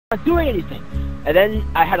not doing anything. And then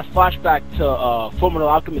I had a flashback to Fullmetal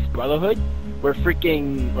Alchemist Brotherhood, where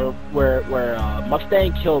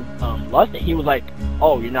Mustang killed Lust, and he was like,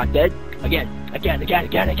 "Oh, you're not dead?" Again.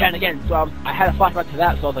 So I had a flashback to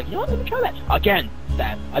that, so I was like, you know what, let me try that. Again,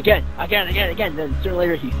 stab. Again. Then sooner or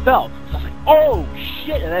later he fell. So I was like, oh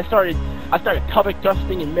shit! And I started pelvic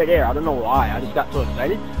thrusting in midair. I don't know why. I just got so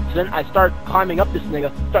excited. So then I start climbing up this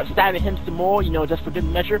nigga, start stabbing him some more, just for good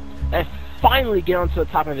measure. And I finally get onto the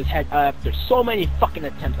top of his head after so many fucking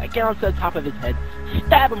attempts. I get onto the top of his head,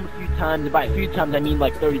 stab him a few times, and by a few times I mean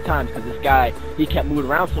like 30 times, because this guy, he kept moving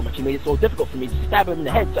around so much, he made it so difficult for me to stab him in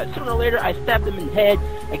the head. So sooner or later, I stabbed him in the head,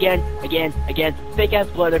 again, fake ass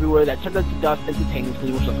blood everywhere that turned into dust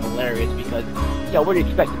instantaneously, which was hilarious, because, what do you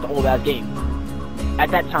expect? It's an old ass game. At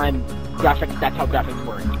that time, that's how graphics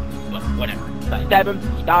work, but whatever. So I stab him,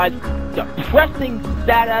 he dies, depressing,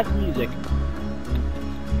 sad-ass music.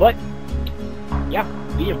 But, yeah,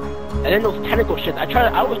 beat him. And then those tentacle shits, I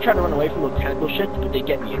always try to run away from those tentacle shits, but they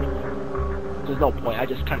get me anyway. There's no point, I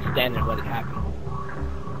just kind of stand there and let it happen.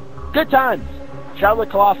 Good times! Shout out to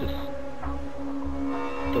Colossus.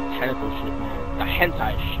 The tentacle shit, man. The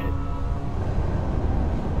hentai shit.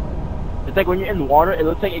 It's like when you're in the water, it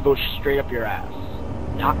looks like it goes straight up your ass.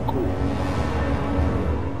 Not cool.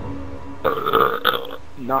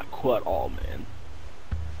 Not cool at all, man.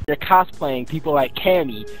 They're cosplaying people like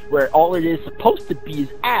Cammy, where all it is supposed to be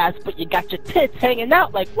is ass, but you got your tits hanging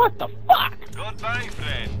out. Like, what the fuck? Goodbye,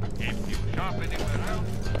 friend. If you shop anywhere else,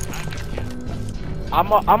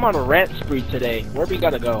 I'm on a rant spree today. Where we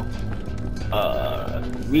gotta go?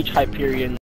 Reach Hyperion.